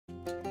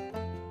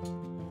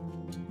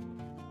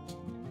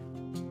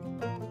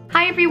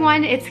Hi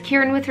everyone, it's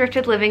Kieran with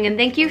Thrifted Living, and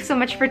thank you so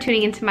much for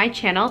tuning into my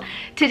channel.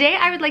 Today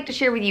I would like to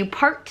share with you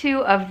part 2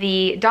 of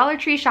the Dollar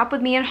Tree Shop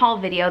With Me and haul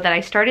video that I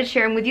started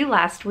sharing with you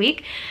last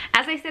week.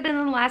 As I said in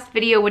the last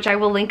video, which I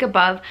will link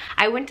above,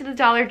 I went to the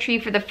Dollar Tree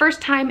for the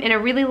first time in a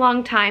really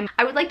long time.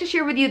 I would like to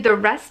share with you the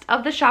rest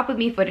of the Shop With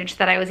Me footage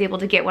that I was able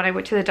to get when I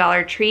went to the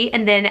Dollar Tree,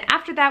 and then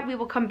after that we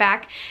will come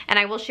back and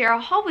I will share a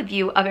haul with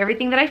you of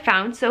everything that I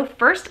found. So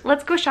first,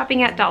 let's go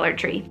shopping at Dollar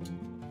Tree.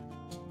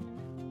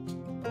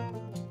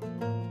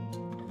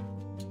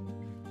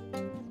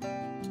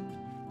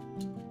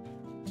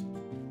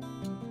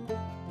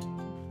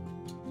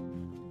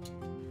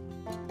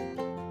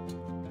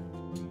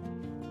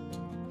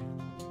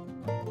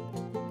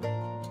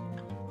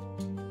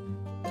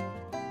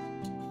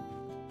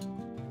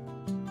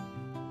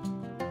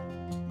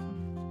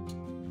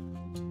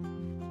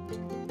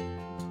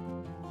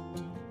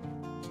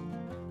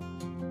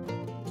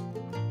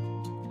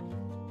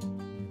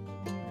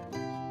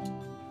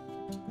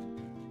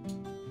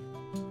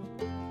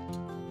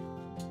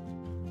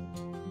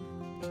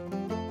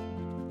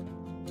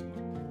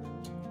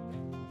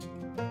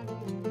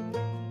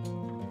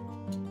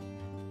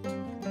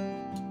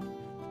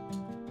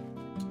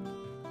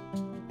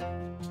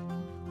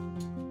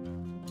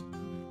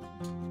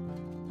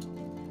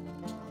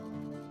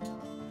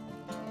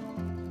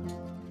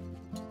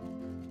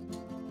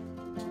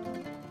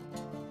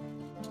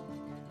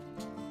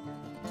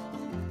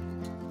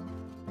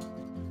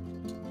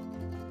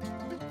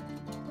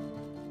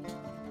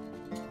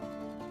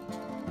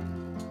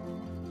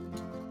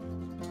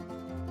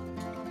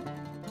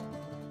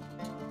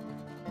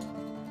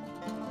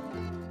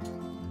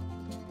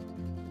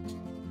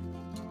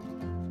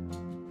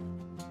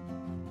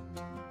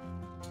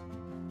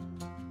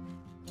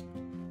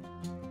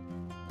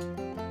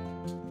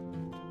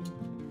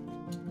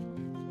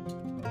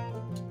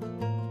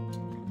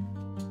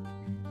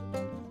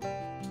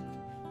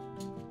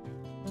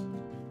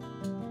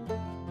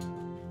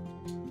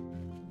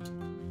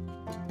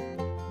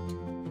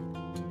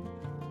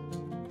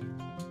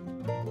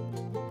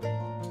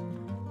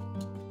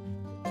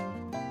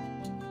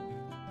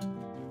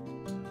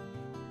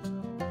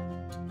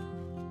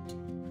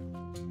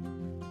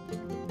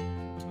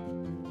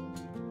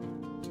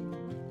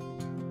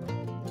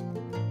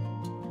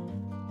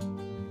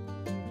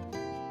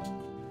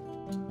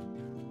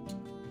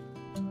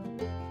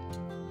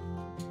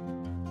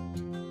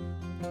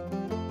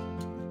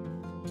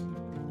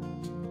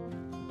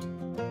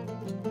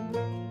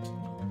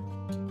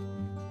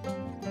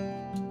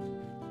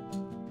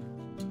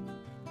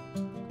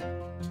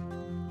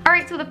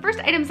 Alright, so the first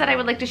items that I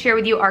would like to share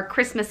with you are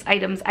Christmas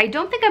items. I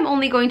don't think I'm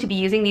only going to be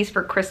using these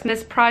for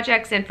Christmas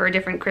projects and for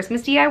different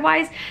Christmas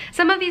DIYs.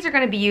 Some of these are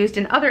going to be used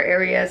in other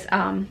areas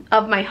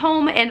of my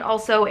home and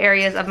also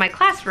areas of my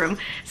classroom.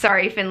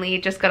 Sorry, Finley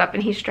just got up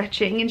and he's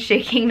stretching and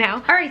shaking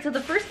now. Alright, so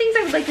the first things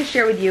I would like to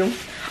share with you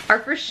are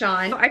for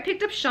Sean. So I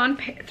picked up Sean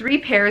 3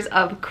 pairs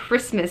of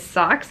Christmas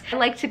socks. I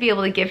like to be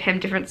able to give him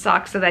different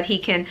socks so that he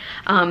can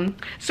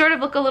sort of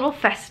look a little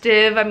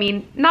festive. I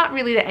mean, not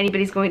really that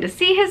anybody's going to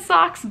see his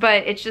socks,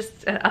 but it's just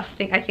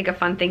I think a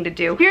fun thing to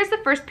do. Here's the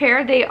first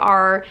pair. They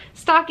are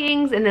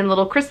stockings and then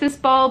little Christmas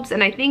bulbs,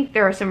 and I think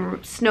there are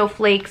some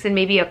snowflakes and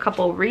maybe a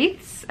couple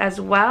wreaths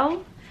as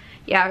well.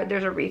 Yeah,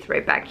 there's a wreath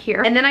right back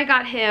here. And then I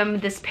got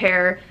him this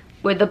pair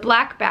with the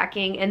black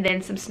backing and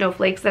then some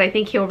snowflakes that I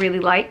think he'll really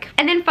like.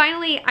 And then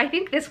finally, I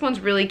think this one's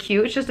really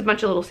cute. It's just a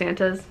bunch of little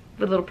Santas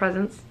with little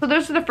presents. So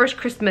those are the first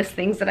Christmas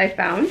things that I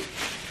found.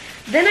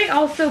 Then I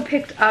also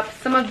picked up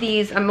some of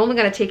these. I'm only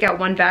going to take out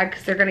one bag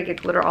because they're going to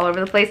get glitter all over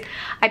the place.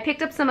 I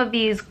picked up some of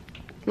these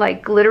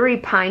like glittery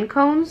pine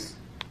cones,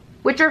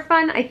 which are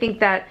fun. I think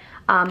that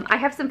I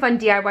have some fun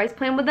DIYs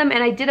planned with them,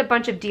 and I did a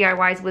bunch of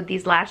DIYs with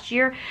these last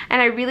year,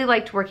 and I really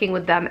liked working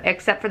with them,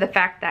 except for the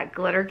fact that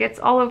glitter gets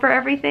all over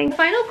everything. The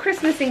final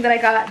Christmas thing that I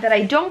got that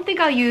I don't think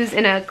I'll use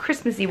in a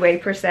Christmassy way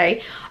per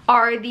se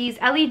are these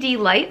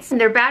LED lights,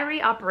 and they're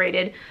battery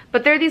operated,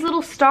 but they're these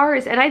little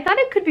stars, and I thought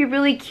it could be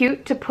really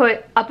cute to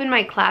put up in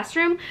my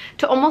classroom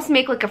to almost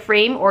make like a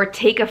frame, or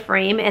take a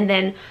frame and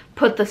then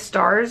put the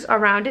stars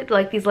around it,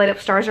 like these light up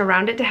stars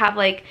around it, to have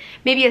like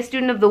maybe a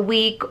student of the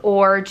week,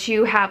 or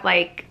to have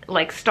like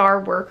star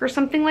work or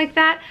something like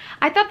that.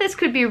 I thought this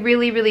could be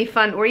really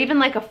fun, or even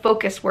like a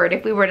focus word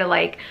if we were to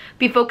like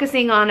be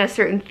focusing on a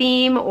certain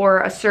theme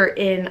or a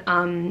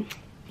certain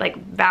like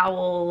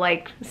vowel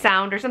like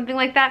sound or something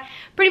like that.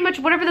 Pretty much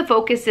whatever the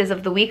focus is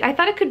of the week. I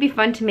thought it could be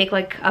fun to make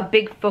like a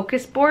big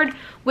focus board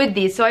with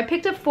these. So I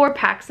picked up 4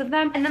 packs of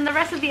them, and then the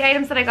rest of the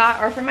items that I got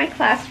are for my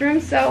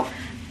classroom. So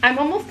I'm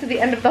almost to the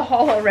end of the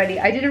haul already.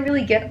 I didn't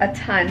really get a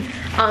ton.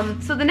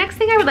 So the next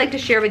thing I would like to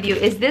share with you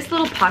is this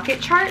little pocket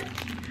chart.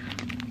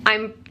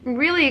 I'm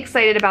really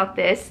excited about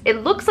this.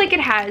 It looks like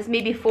it has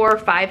maybe 4 or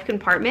 5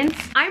 compartments.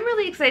 I'm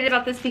really excited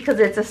about this because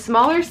it's a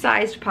smaller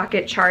sized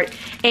pocket chart,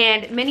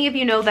 and many of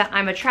you know that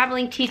I'm a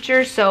traveling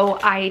teacher, so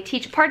I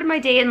teach part of my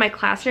day in my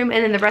classroom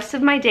and then the rest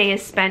of my day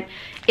is spent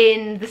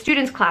in the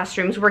students'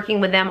 classrooms, working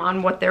with them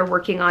on what they're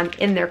working on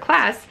in their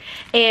class.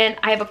 And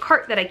I have a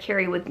cart that I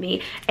carry with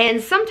me.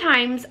 And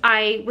sometimes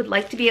I would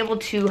like to be able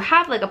to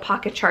have like a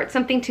pocket chart,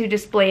 something to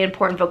display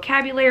important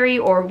vocabulary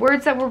or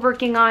words that we're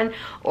working on,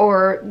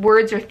 or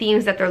words or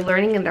themes that they're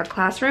learning in their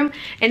classroom.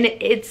 And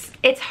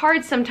it's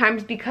hard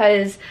sometimes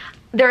because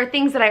there are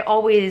things that I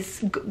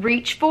always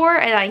reach for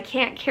and I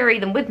can't carry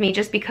them with me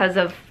just because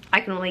of I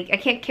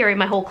can't carry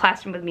my whole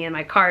classroom with me in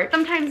my cart.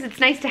 Sometimes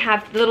it's nice to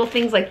have little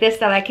things like this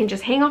that I can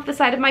just hang off the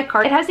side of my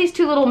cart. It has these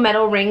two little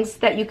metal rings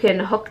that you can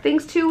hook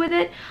things to with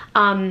it.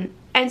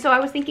 And so I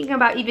was thinking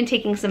about even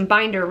taking some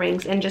binder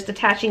rings and just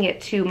attaching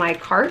it to my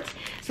cart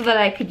so that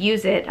I could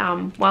use it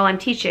while I'm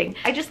teaching.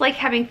 I just like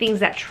having things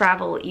that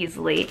travel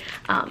easily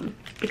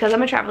because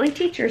I'm a traveling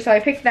teacher, so I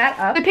picked that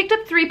up. I picked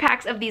up 3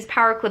 packs of these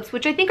power clips,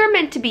 which I think are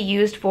meant to be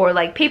used for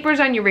like papers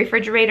on your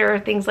refrigerator or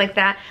things like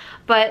that.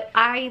 But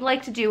I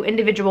like to do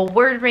individual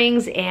word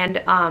rings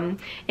and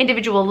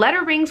individual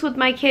letter rings with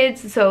my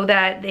kids so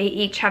that they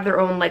each have their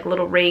own like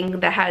little ring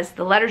that has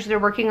the letters they're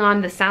working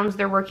on, the sounds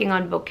they're working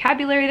on,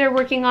 vocabulary they're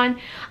working on.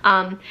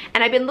 And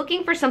I've been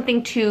looking for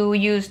something to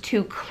use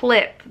to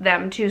clip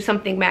them to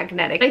something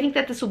magnetic. I think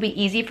that this will be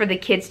easy for the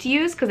kids to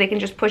use because they can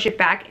just push it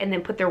back and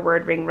then put their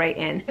word ring right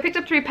in. I picked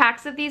up 3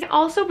 packs of these. I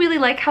also really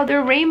like how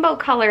they're rainbow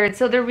colored,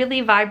 so they're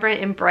really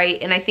vibrant and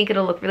bright, and I think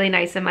it'll look really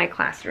nice in my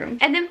classroom.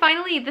 And then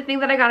finally, the thing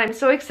that I got I'm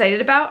so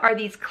excited about are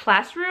these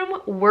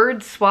classroom word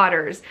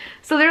swatters.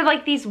 So they're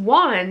like these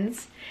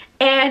wands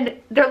and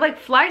they're like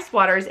fly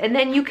swatters, and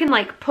then you can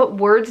like put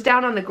words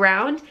down on the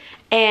ground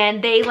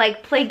and they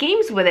like play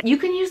games with it. You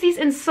can use these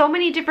in so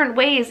many different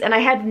ways, and I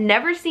had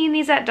never seen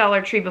these at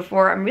Dollar Tree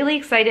before. I'm really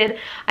excited.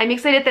 I'm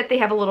excited that they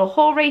have a little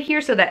hole right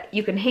here so that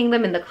you can hang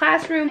them in the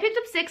classroom. I picked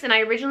up 6 and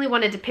I originally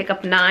wanted to pick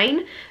up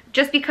 9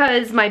 just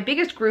because my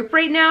biggest group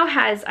right now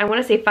has, I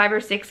want to say 5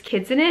 or 6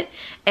 kids in it,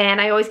 and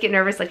I always get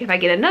nervous like if I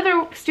get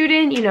another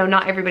student, you know,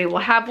 not everybody will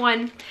have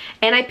one.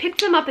 And I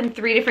picked them up in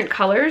 3 different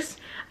colors.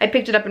 I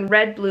picked it up in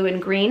red, blue, and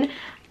green.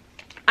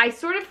 I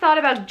sort of thought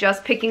about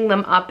just picking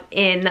them up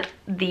in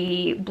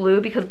the blue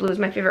because blue is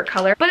my favorite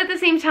color, but at the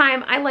same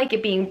time, I like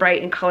it being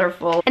bright and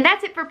colorful. And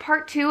that's it for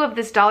part 2 of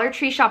this Dollar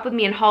Tree Shop With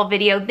Me and haul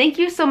video. Thank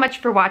you so much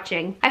for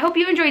watching. I hope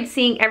you enjoyed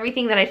seeing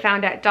everything that I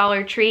found at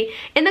Dollar Tree.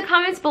 In the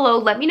comments below,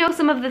 let me know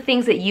some of the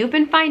things that you've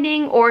been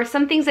finding or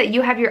some things that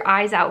you have your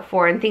eyes out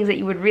for and things that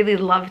you would really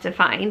love to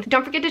find.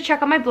 Don't forget to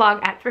check out my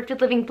blog at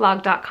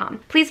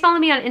thriftedlivingblog.com. Please follow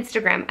me on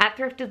Instagram at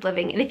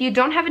thriftedliving, and if you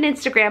don't have an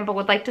Instagram but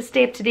would like to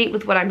stay up to date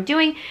with what I'm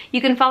doing, you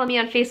can follow me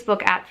on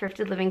Facebook at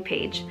Thrifted Living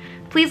page.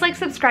 Please like,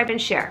 subscribe,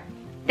 and share.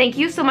 Thank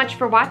you so much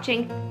for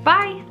watching.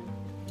 Bye!